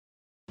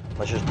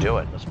Let's just do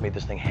it. Let's meet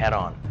this thing head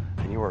on.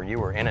 And you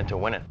were in it to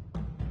win it.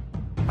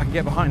 I can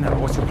get behind that.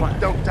 What's your plan?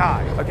 Don't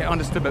die. Okay,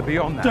 understood, but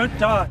beyond that. Don't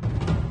die.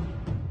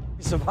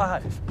 We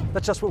survive.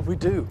 That's just what we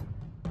do.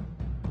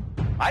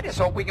 I just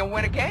hope we can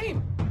win a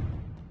game.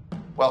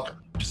 Welcome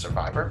to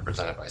Survivor,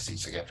 presented by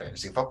Seats Again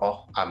Fantasy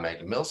Football. I'm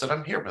Megan Mills, and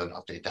I'm here with an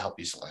update to help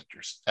you select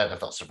your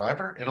NFL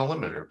Survivor and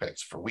Eliminator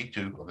picks for Week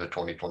 2 of the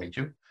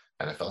 2022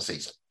 NFL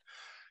season.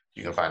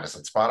 You can find us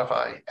on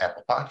Spotify,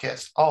 Apple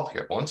Podcasts, all the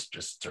good ones.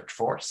 Just search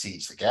for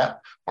Seize the Gap.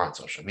 We're on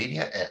social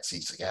media at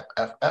Seize the Gap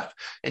FF,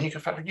 and you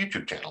can find our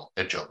YouTube channel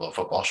at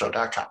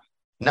JoBloFootballShow.com.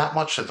 Not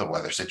much to the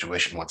weather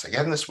situation once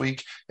again this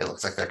week. It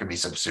looks like there could be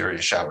some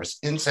serious showers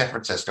in San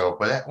Francisco,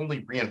 but that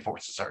only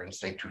reinforces our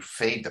instinct to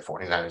fade the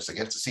 49ers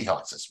against the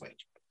Seahawks this week.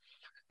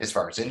 As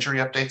far as injury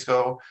updates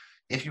go,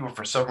 if you were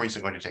for some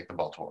reason going to take the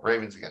Baltimore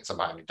Ravens against the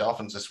Miami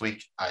Dolphins this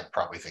week, I'd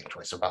probably think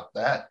twice about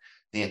that.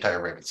 The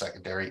entire Ravens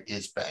secondary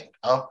is banged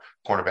up.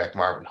 Cornerback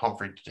Marvin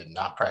Humphrey did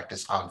not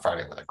practice on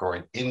Friday with a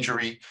groin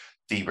injury.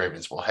 The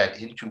Ravens will head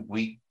into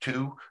Week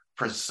 2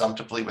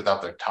 presumptively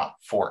without their top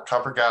 4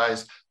 cover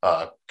guys.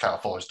 Kyle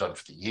Fuller's done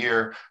for the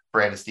year.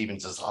 Brandon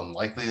Stevens is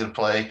unlikely to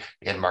play,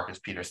 and Marcus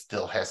Peters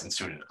still hasn't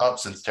suited up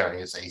since tearing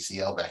his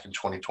ACL back in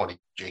 2020.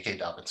 J.K.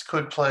 Dobbins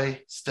could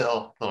play.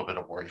 Still a little bit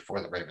of worry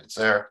for the Ravens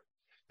there.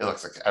 It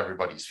looks like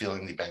everybody's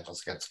feeling the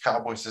Bengals against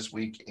Cowboys this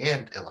week,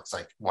 and it looks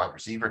like wide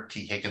receiver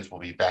T. Higgins will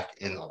be back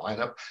in the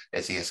lineup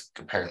as he is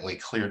apparently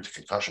cleared to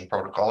concussion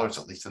protocol, or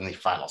at least in the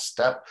final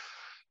step.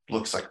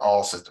 Looks like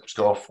all systems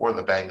go for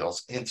the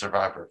Bengals in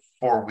Survivor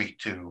for Week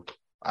 2.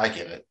 I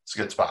get it. It's a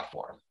good spot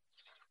for them.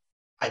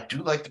 I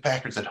do like the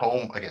Packers at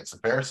home against the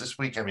Bears this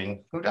week. I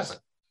mean, who doesn't?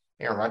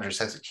 Aaron Rodgers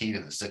has a key to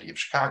the city of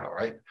Chicago,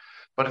 right?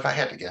 But if I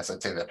had to guess,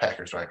 I'd say that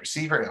Packers wide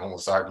receiver, Allen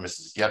Lazard,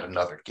 misses yet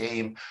another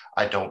game.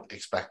 I don't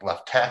expect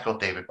left tackle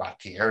David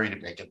Bakhtiari to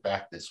make it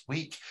back this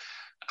week.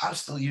 I'm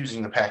still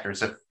using the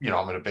Packers if,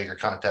 I'm in a bigger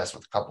contest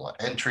with a couple of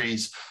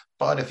entries.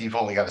 But if you've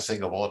only got a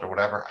single bullet or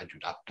whatever, I do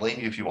not blame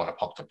you if you want to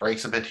pump the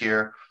brakes a bit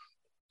here.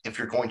 If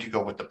you're going to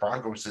go with the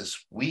Broncos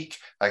this week,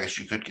 I guess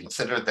you could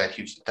consider that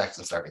Houston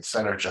Texans starting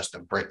center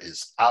Justin Britt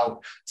is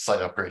out.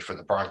 Slight upgrade for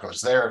the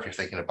Broncos there if you're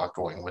thinking about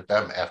going with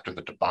them after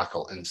the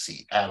debacle in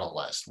Seattle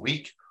last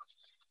week.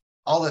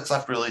 All that's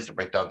left really is to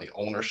break down the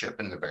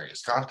ownership in the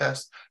various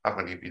contests. I'm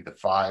going to give you the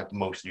 5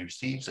 most used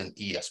teams in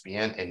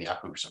ESPN and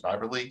Yahoo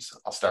Survivor Leagues.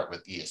 I'll start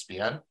with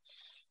ESPN.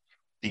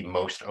 The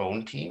most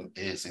owned team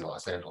is the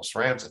Los Angeles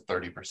Rams at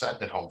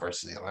 30% at home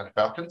versus the Atlanta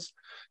Falcons.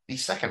 The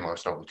second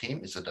most owned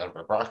team is the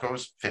Denver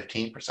Broncos,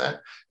 15%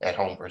 at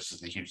home versus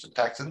the Houston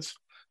Texans.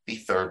 The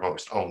third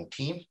most owned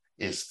team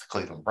is the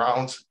Cleveland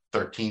Browns,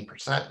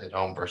 13% at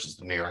home versus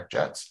the New York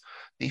Jets.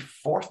 The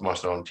fourth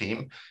most owned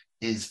team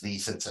is the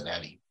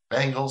Cincinnati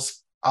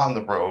Bengals, on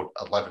the road,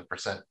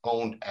 11%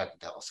 owned at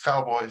the Dallas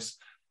Cowboys.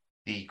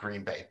 The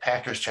Green Bay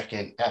Packers check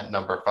in at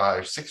number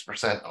 5,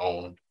 6%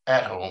 owned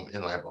at home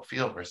in Lambeau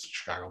Field versus the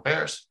Chicago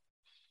Bears.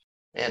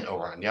 And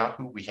over on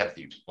Yahoo, we have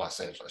the Los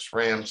Angeles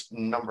Rams,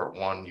 number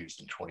 1,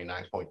 used in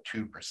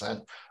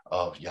 29.2%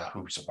 of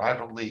Yahoo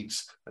Survival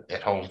Leagues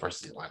at home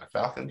versus the Atlanta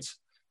Falcons.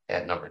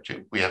 At number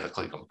 2, we have the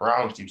Cleveland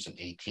Browns, used in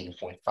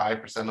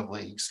 18.5% of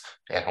leagues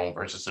at home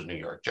versus the New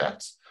York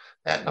Jets.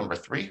 At number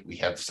 3, we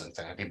have the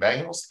Cincinnati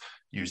Bengals,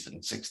 used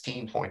in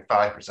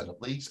 16.5% of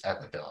leagues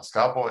at the Dallas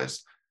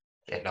Cowboys.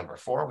 At number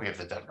 4, we have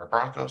the Denver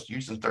Broncos,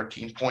 used in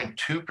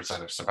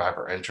 13.2% of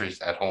Survivor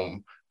entries at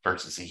home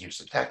versus the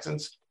Houston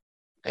Texans.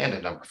 And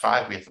at number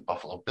 5, we have the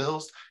Buffalo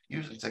Bills,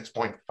 used in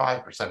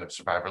 6.5% of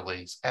Survivor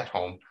leagues at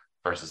home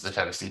versus the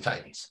Tennessee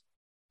Titans.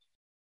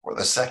 For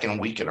the second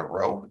week in a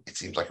row, it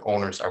seems like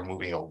owners are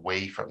moving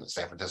away from the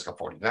San Francisco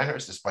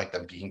 49ers, despite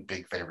them being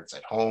big favorites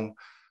at home.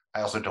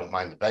 I also don't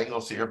mind the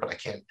Bengals here, but I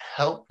can't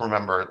help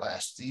remember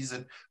last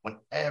season when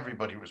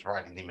everybody was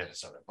riding the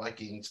Minnesota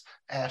Vikings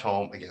at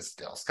home against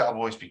the Dallas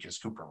Cowboys because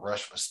Cooper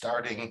Rush was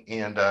starting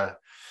and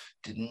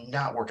did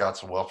not work out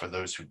so well for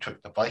those who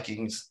took the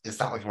Vikings. It's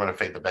not like we're going to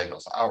fade the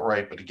Bengals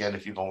outright, but again,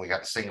 if you've only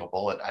got a single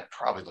bullet, I'd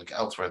probably look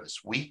elsewhere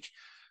this week.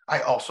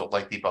 I also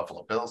like the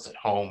Buffalo Bills at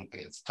home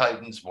against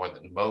Titans more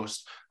than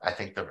most. I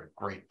think they're a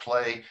great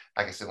play.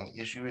 I guess the only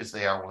issue is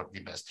they are one of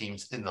the best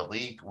teams in the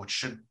league, which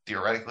should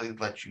theoretically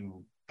let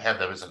you have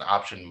them as an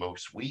option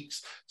most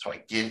weeks. So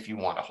I get if you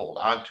want to hold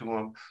on to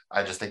them.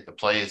 I just think the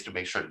play is to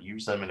make sure to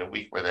use them in a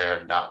week where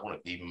they're not one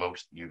of the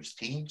most used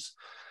teams.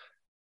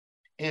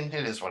 And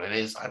it is what it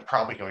is. I'm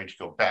probably going to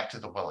go back to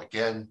the well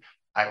again.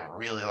 I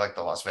really like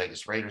the Las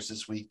Vegas Raiders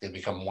this week. They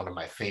become one of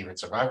my favorite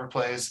Survivor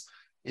plays.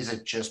 Is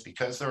it just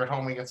because they're at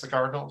home against the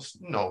Cardinals?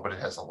 No, but it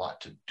has a lot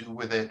to do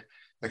with it.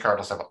 The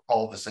Cardinals have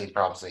all the same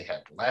problems they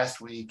had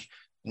last week.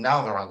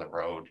 Now they're on the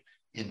road.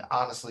 And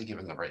honestly,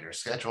 given the Raiders'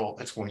 schedule,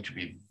 it's going to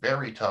be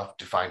very tough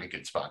to find a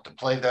good spot to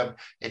play them.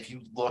 If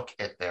you look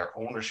at their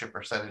ownership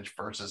percentage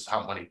versus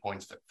how many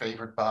points they're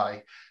favored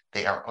by,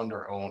 they are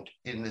under-owned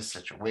in this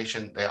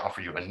situation. They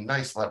offer you a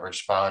nice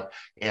leverage spot,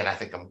 and I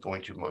think I'm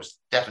going to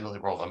most definitely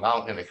roll them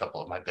out in a couple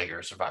of my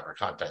bigger Survivor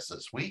contests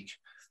this week.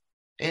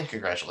 And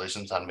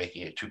congratulations on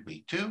making it to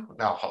week 2.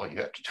 Now, all you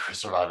have to do is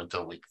survive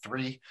until week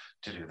 3.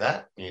 To do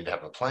that, you need to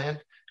have a plan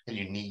and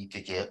you need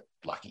to get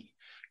lucky.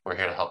 We're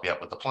here to help you out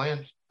with the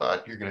plan,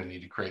 but you're going to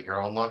need to create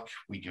your own luck.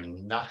 We do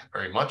not have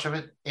very much of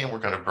it, and we're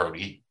going to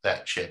Brody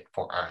that shit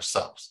for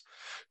ourselves.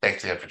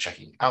 Thanks again for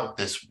checking out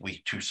this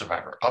Week 2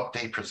 Survivor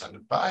update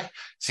presented by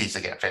Seats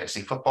Again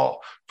Fantasy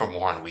Football. For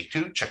more on Week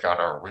 2, check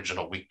out our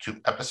original Week 2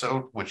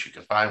 episode, which you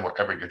can find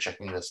wherever you're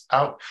checking this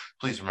out.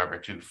 Please remember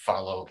to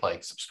follow,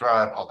 like,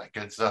 subscribe, all that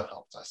good stuff.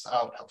 Helps us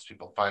out, helps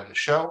people find the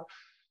show.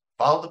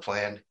 Follow the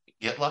plan,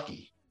 get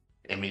lucky,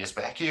 and meet us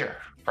back here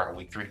for our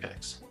Week 3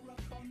 picks.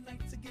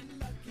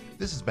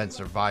 This has been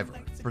Survivor,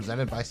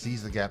 presented by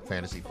Seize the Gap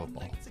Fantasy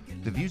Football.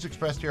 The views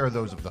expressed here are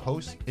those of the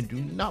hosts and do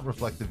not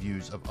reflect the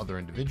views of other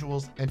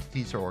individuals,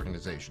 entities, or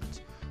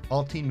organizations.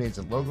 All team names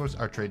and logos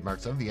are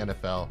trademarks of the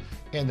NFL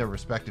and their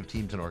respective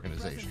teams and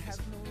organizations.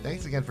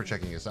 Thanks again for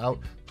checking us out.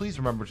 Please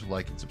remember to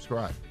like and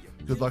subscribe.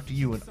 Good luck to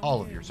you in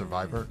all of your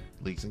Survivor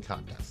leagues and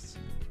contests.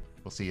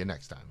 We'll see you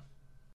next time.